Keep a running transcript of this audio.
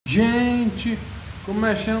Gente,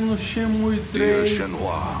 começando no Shenmue 3,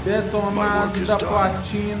 Detonado da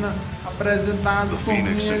Platina, apresentado por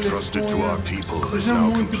Elias Cunha. Seja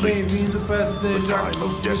muito bem-vindo, peço desde já que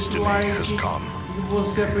você like e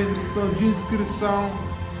você apertou de inscrição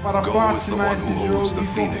para platinar esse jogo e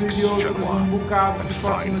conferir outros bocado de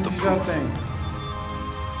platina que já tem.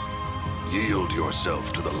 Yield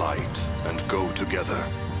yourself to the light and go together.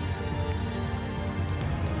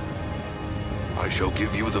 I shall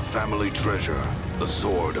give you the family treasure, the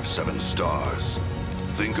Sword of 7 Stars.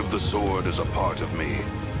 Think of the sword as a part of me,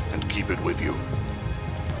 and keep it with you.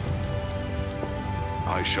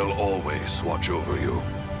 I shall always watch over you.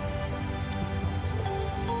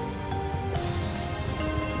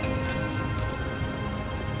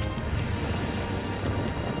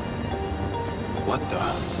 What the?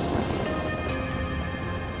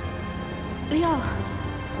 Leo.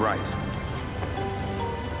 Right.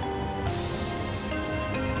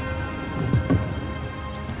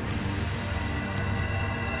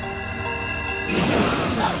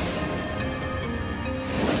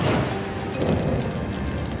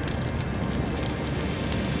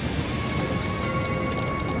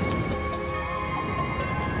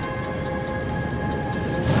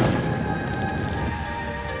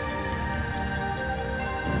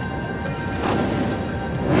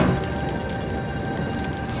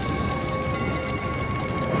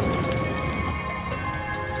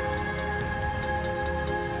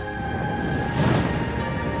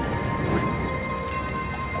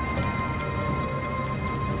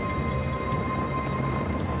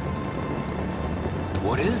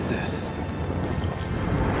 What is this?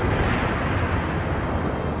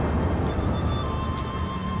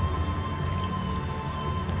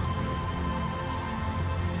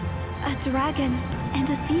 A dragon and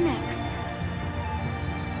a phoenix.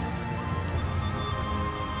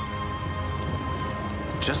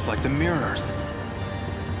 Just like the mirrors.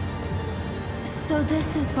 So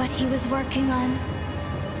this is what he was working on.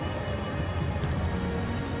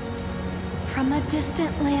 From a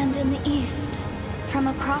distant land in the east, from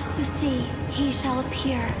across the sea, he shall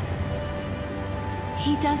appear.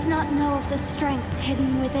 He does not know of the strength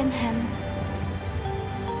hidden within him.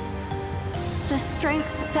 The strength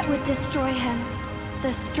that would destroy him.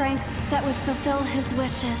 The strength that would fulfill his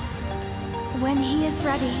wishes. When he is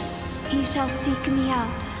ready, he shall seek me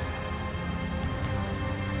out.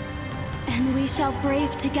 And we shall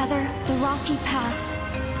brave together the rocky path.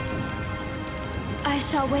 I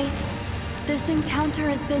shall wait. This encounter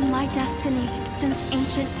has been my destiny since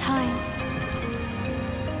ancient times.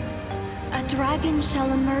 A dragon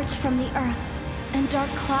shall emerge from the earth, and dark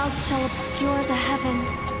clouds shall obscure the heavens.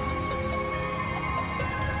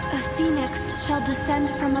 A phoenix shall descend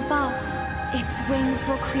from above. Its wings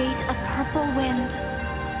will create a purple wind.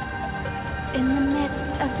 In the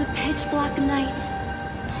midst of the pitch-black night,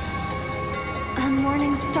 a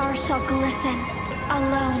morning star shall glisten,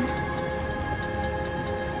 alone.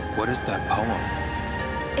 What is that poem?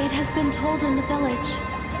 It has been told in the village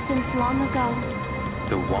since long ago.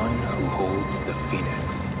 The one who holds the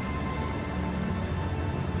phoenix.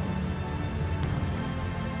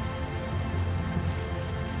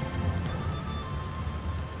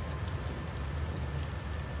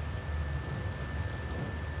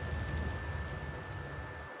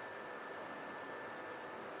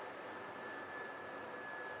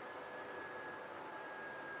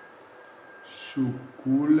 O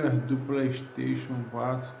cooler do PlayStation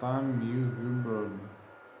 4 tá a 1000, viu, brother?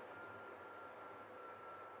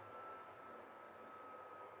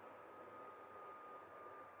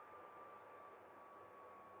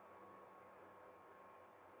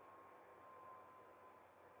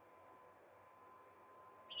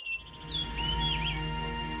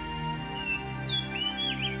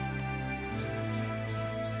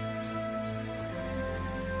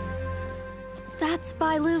 That's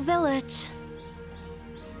Bailu village.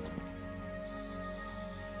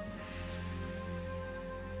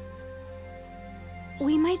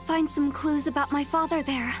 We might find some clues about my father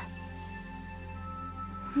there.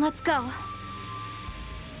 Let's go.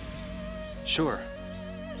 Sure.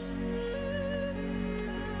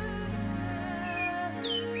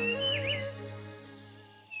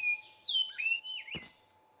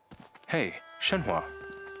 Hey, Shenhua.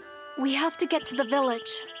 We have to get to the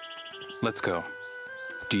village. Let's go.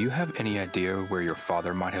 Do you have any idea where your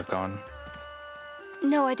father might have gone?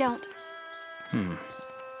 No, I don't.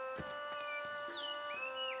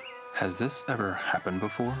 Has this ever happened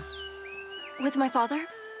before? With my father?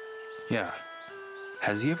 Yeah.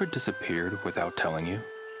 Has he ever disappeared without telling you?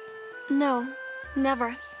 No,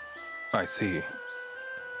 never. I see.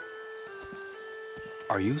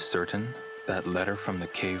 Are you certain that letter from the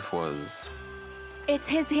cave was... It's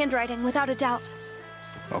his handwriting, without a doubt.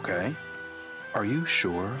 Okay. Are you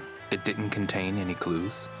sure it didn't contain any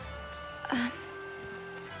clues?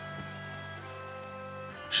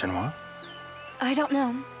 Shenmue? I don't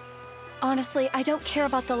know. Honestly, I don't care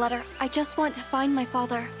about the letter. I just want to find my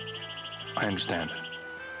father. I understand.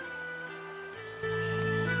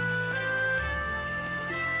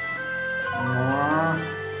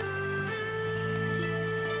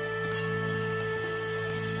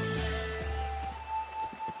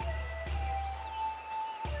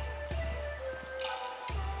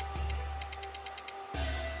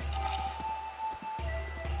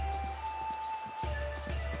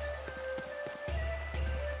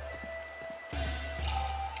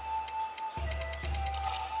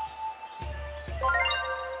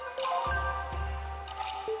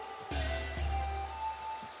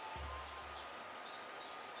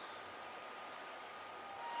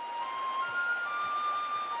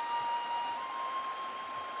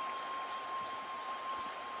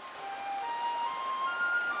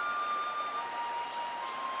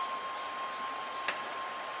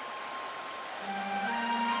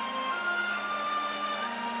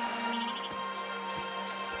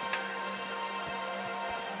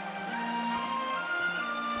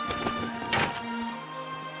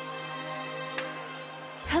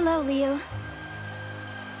 Hello, Liu.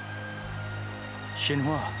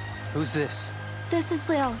 Shenmue, who's this? This is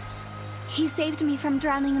Liu. He saved me from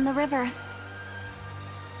drowning in the river.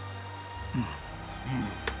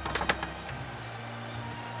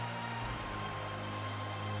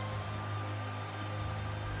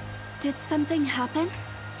 Did something happen?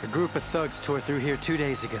 A group of thugs tore through here 2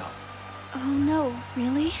 days ago. Oh no,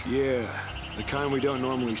 really? Yeah, the kind we don't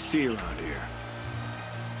normally see around here.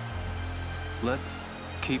 Let's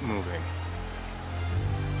keep moving.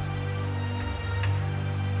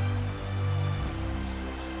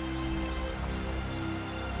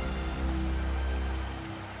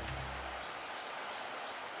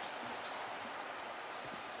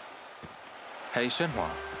 Hey, Shenhua.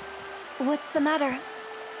 What's the matter?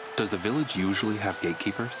 Does the village usually have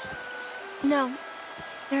gatekeepers? No.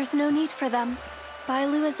 There's no need for them.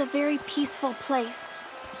 Bailu is a very peaceful place.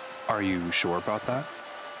 Are you sure about that?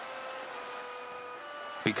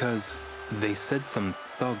 Because they said some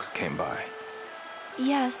thugs came by.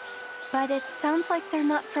 Yes, but it sounds like they're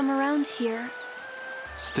not from around here.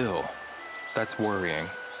 Still, that's worrying.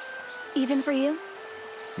 Even for you?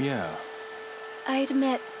 Yeah. I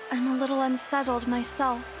admit, I'm a little unsettled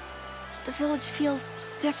myself. The village feels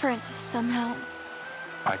different somehow.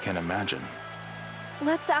 I can imagine.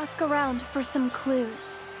 Let's ask around for some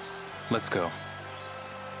clues. Let's go.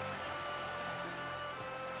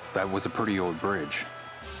 That was a pretty old bridge.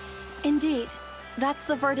 Indeed. That's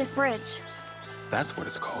the Verdant Bridge. That's what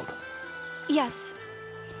it's called. Yes.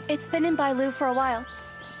 It's been in Bailu for a while.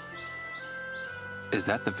 Is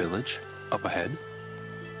that the village? Up ahead?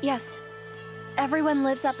 Yes. Everyone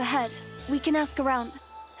lives up ahead. We can ask around.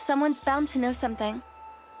 Someone's bound to know something.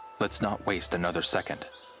 Let's not waste another second.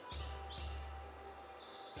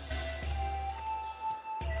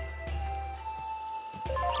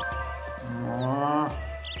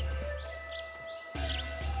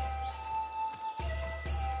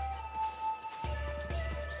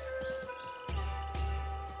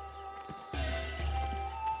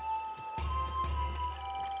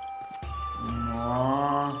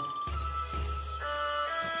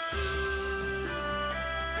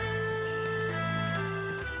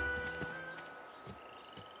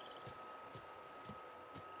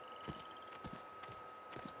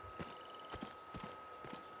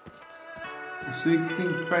 Eu sei que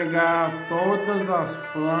tem que pegar todas as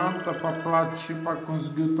plantas para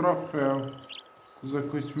conseguir o troféu. Usar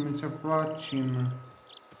conhecimento a platina.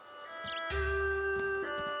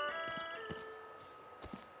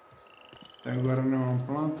 Até agora não é uma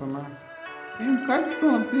planta, né? Tem um bocado de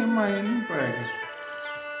plantinha, mas ele não pega.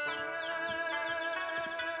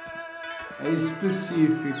 É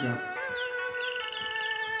específica.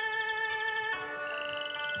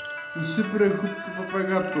 Não se preocupe que eu vou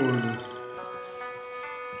pegar todas.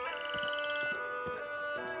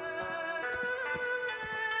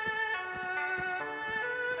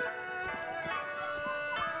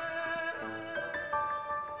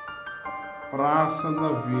 Praça da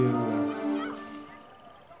Vila.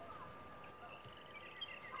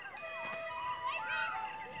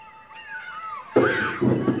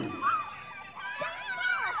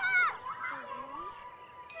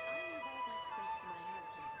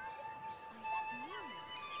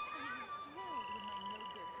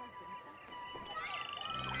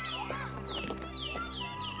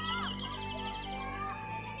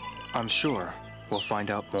 I'm sure we'll find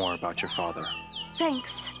out more about your father.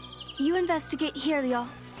 Thanks. You investigate here, Leo.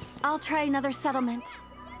 I'll try another settlement.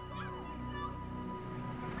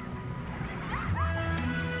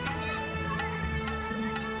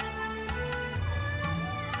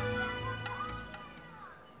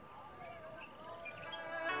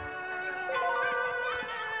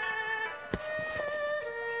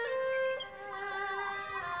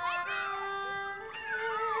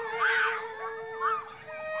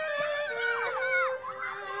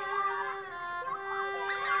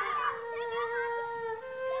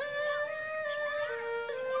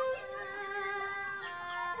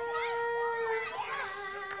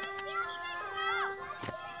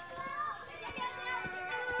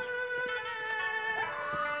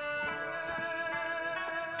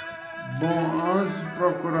 Bom, antes de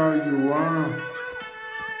procurar o Yuan,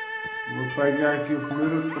 vou pegar aqui o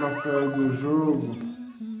primeiro troféu do jogo.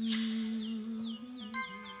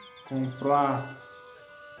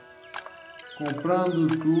 Comprando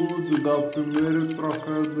tudo, dá o primeiro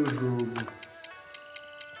troféu do jogo.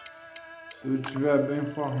 Se eu estiver bem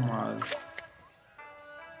informado.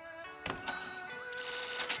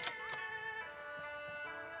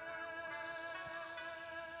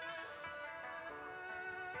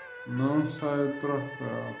 Não sai o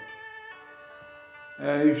troféu.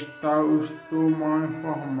 Estou mal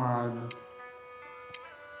informado.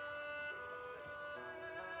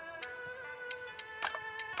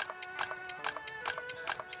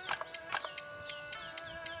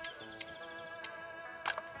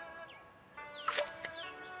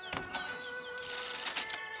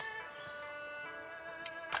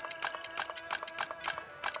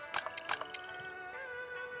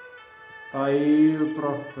 Tá aí o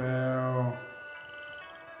troféu.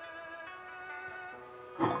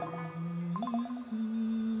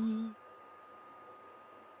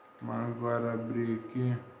 Mas agora abrir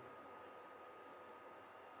aqui.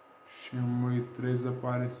 Shenmue 3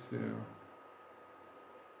 apareceu.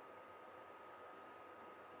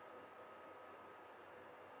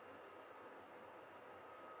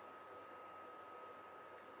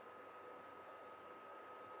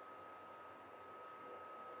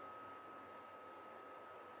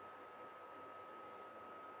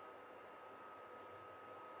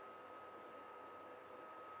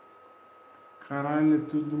 Caralho, é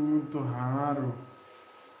tudo muito raro.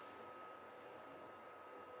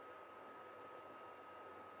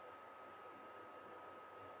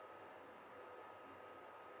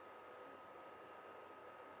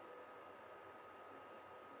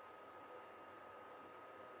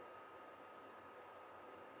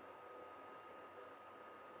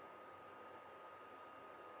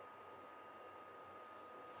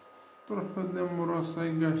 O troféu demorou a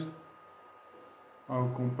sair gastar. Ao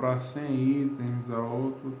comprar 100 itens a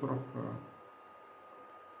outro troféu.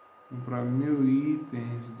 Comprar 1000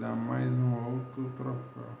 itens dá mais um outro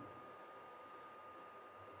troféu.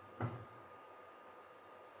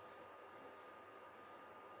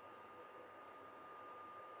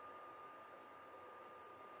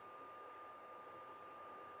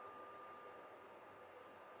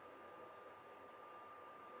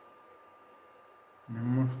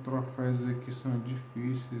 Mesmo os troféus aqui são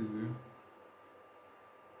difíceis, viu?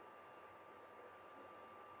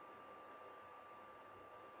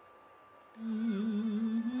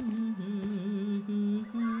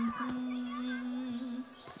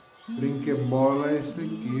 Brinquebola é esse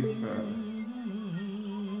aqui, cara.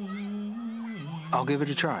 I'll give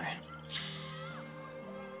it a try.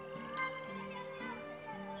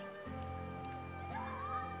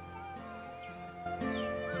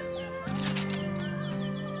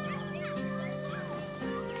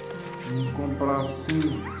 Vamos comprar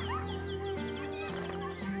 5.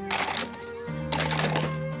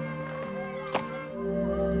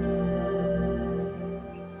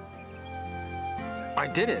 I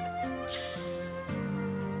did it!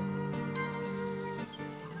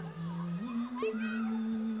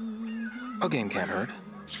 A game can't hurt.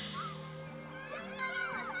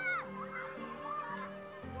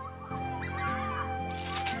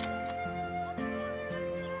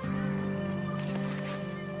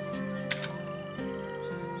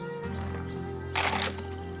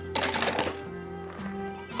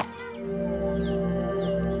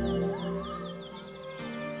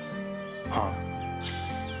 Huh.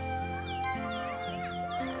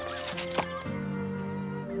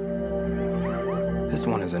 This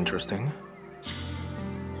one is interesting.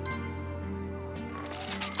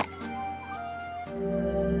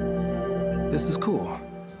 This is cool.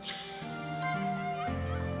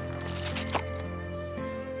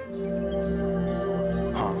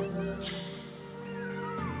 Huh.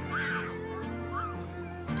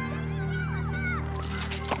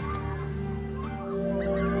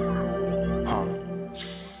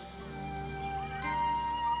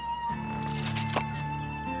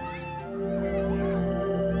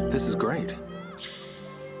 This is great.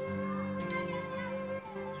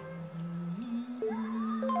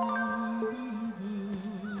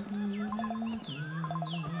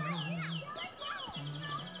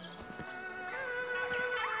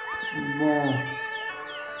 Bom,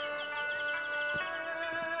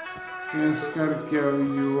 esse cara que é o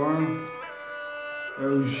Yuan é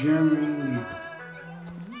o Shenmue.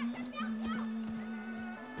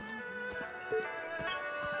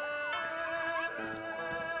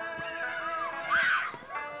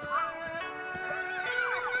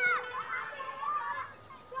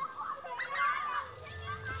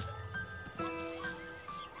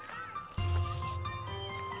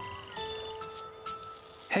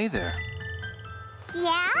 Hey there.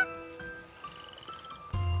 Yeah?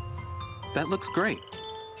 That looks great.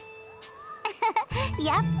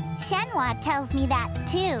 Yep, Shenmue tells me that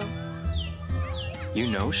too. You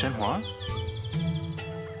know Shenhua?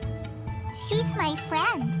 She's my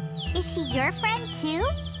friend. Is she your friend too?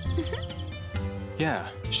 Yeah,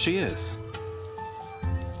 she is.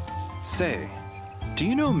 Say, do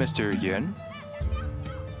you know Mr. Yun?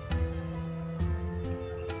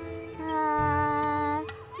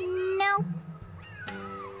 No.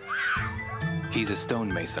 He's a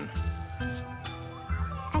stonemason.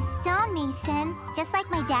 A stonemason, just like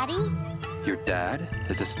my daddy? Your dad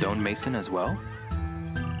is a stonemason as well?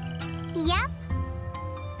 Yep.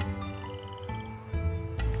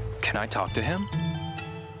 Can I talk to him?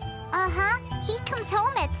 Uh-huh. He comes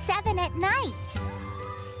home at 7 at night.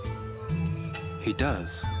 He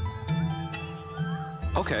does.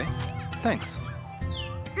 Okay, thanks.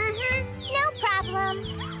 No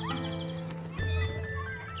problem.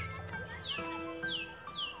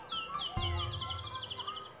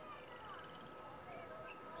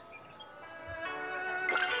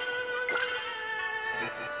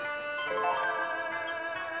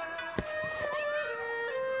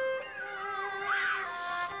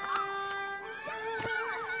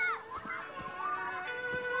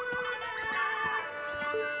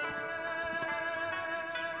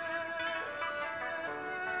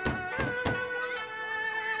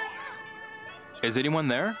 Is anyone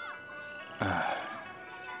there?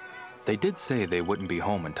 They did say they wouldn't be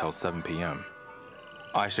home until 7 p.m.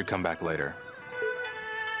 I should come back later.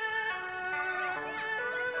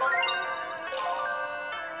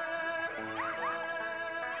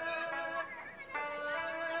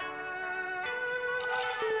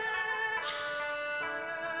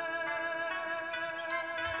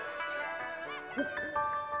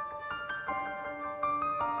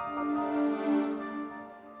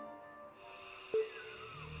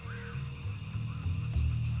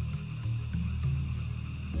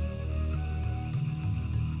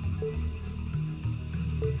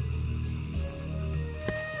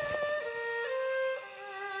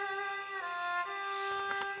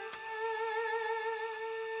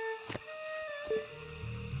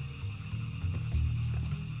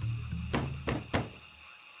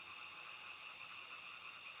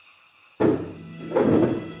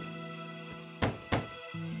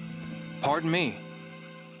 Pardon me.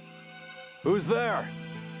 Who's there?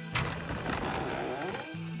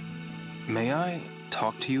 May I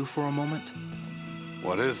talk to you for a moment?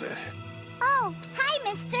 What is it? Oh, hi,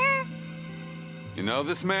 mister. You know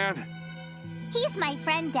this man? He's my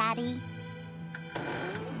friend, Daddy.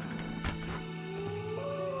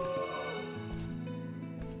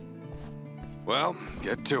 Well,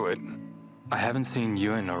 get to it. I haven't seen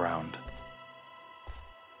Yun around.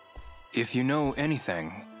 If you know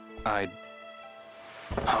anything, I'd...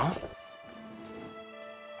 Huh?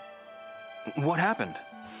 What happened?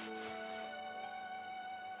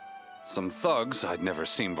 Some thugs I'd never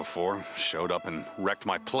seen before showed up and wrecked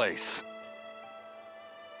my place.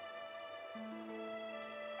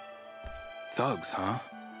 Thugs, huh?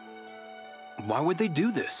 Why would they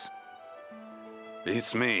do this?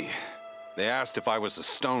 Beats me. They asked if I was a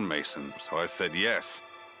stonemason, so I said yes.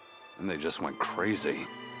 And they just went crazy.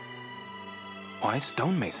 Why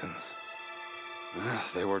stonemasons?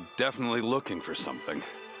 They were definitely looking for something.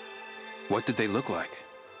 What did they look like?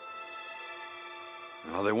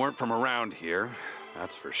 Well, they weren't from around here,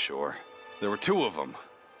 that's for sure. There were two of them.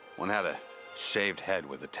 One had a shaved head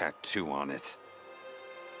with a tattoo on it.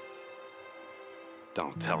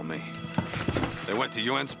 Don't tell me. They went to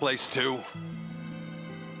Yuan's place too?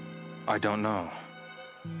 I don't know.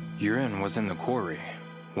 Yun was in the quarry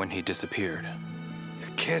when he disappeared.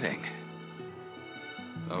 You're kidding.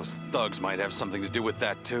 Those thugs might have something to do with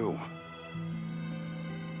that too.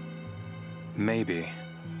 Maybe.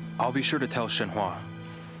 I'll be sure to tell Shenhua.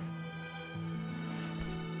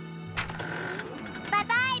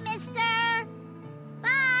 Bye-bye, mister.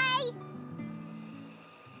 Bye.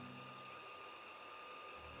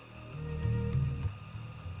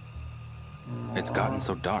 It's gotten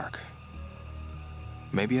so dark.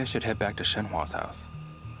 Maybe I should head back to Shenhua's house.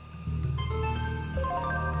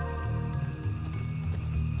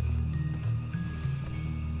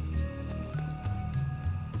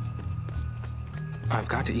 I've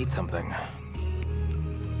got to eat something.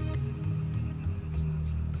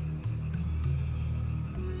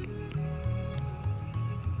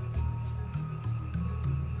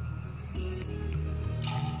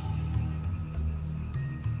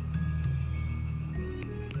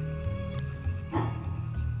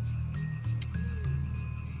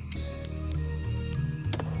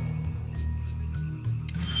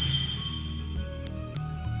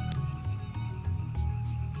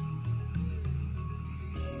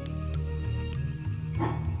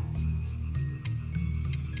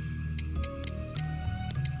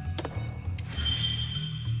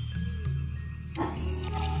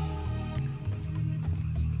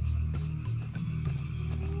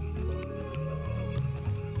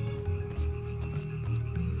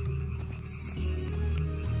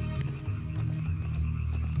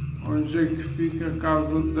 Onde é que fica a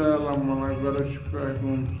casa dela, mano? Agora eu te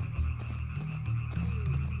pergunto.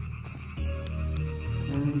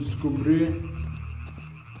 Vamos descobrir.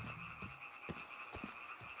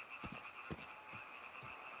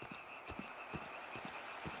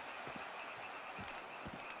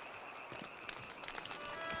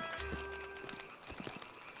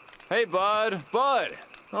 Hey, bud. Bud!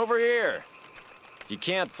 Over here. You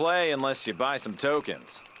can't play unless you buy some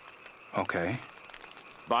tokens. Okay.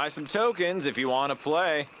 Buy some tokens if you want to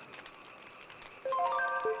play.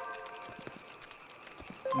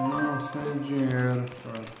 Não, sem dinheiro,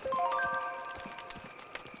 cara.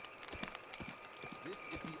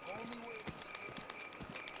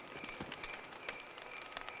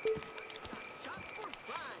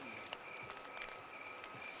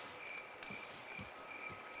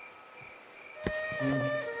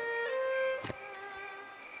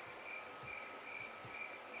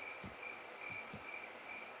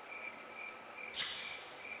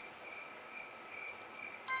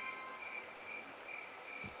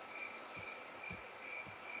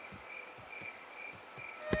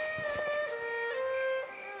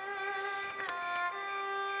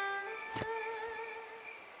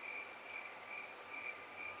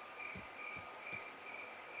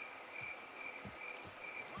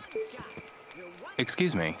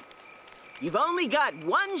 Excuse me. You've only got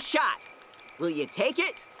one shot. Will you take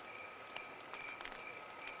it?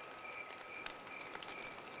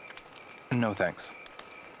 No, thanks.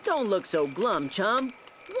 Don't look so glum, chum.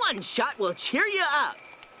 One shot will cheer you up.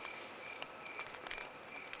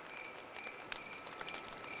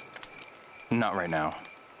 Not right now.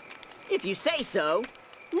 If you say so.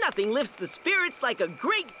 Nothing lifts the spirits like a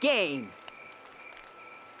great game.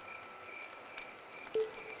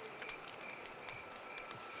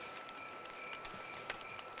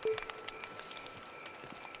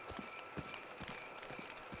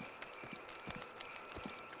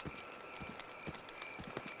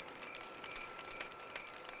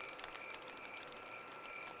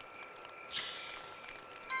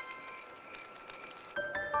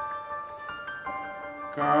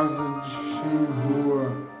 Casa de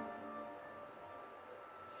Shenmue.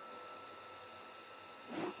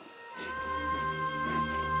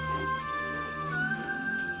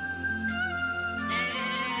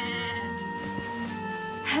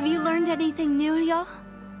 Have you learned anything new, Yo?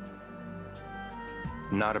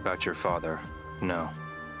 Not about your father, no.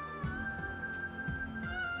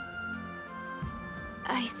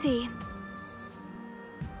 I see.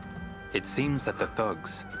 It seems that the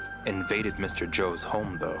thugs invaded Mr. Zhou's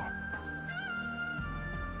home, though.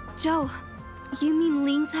 Zhou, you mean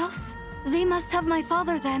Ling's house? They must have my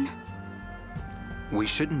father then. We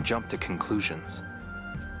shouldn't jump to conclusions.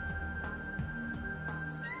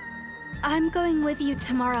 I'm going with you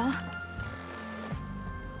tomorrow.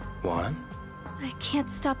 What? I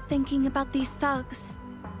can't stop thinking about these thugs.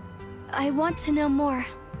 I want to know more.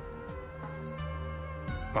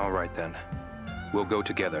 All right, then. We'll go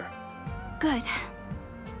together. Good.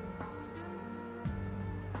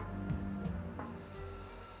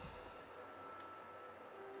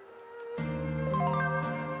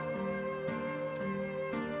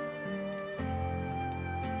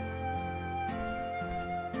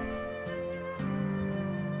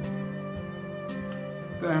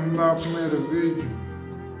 Terminar o primeiro vídeo.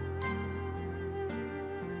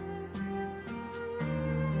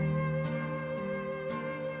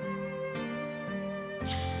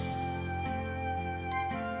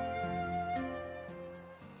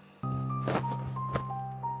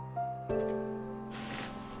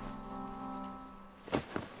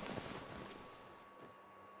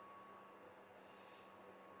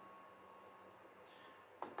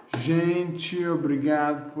 Gente,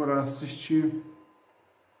 obrigado por assistir.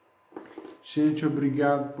 Gente,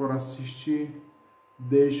 obrigado por assistir.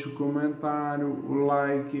 Deixe o comentário, o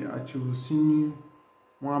like, ative o sininho.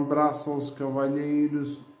 Um abraço aos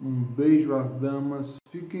cavalheiros, um beijo às damas.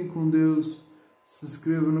 Fiquem com Deus. Se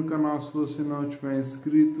inscreva no canal se você não tiver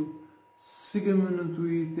inscrito. Siga-me no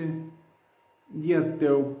Twitter. E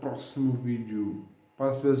até o próximo vídeo.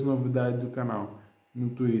 Para saber as novidades do canal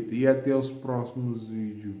no Twitter. E até os próximos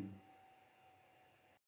vídeos.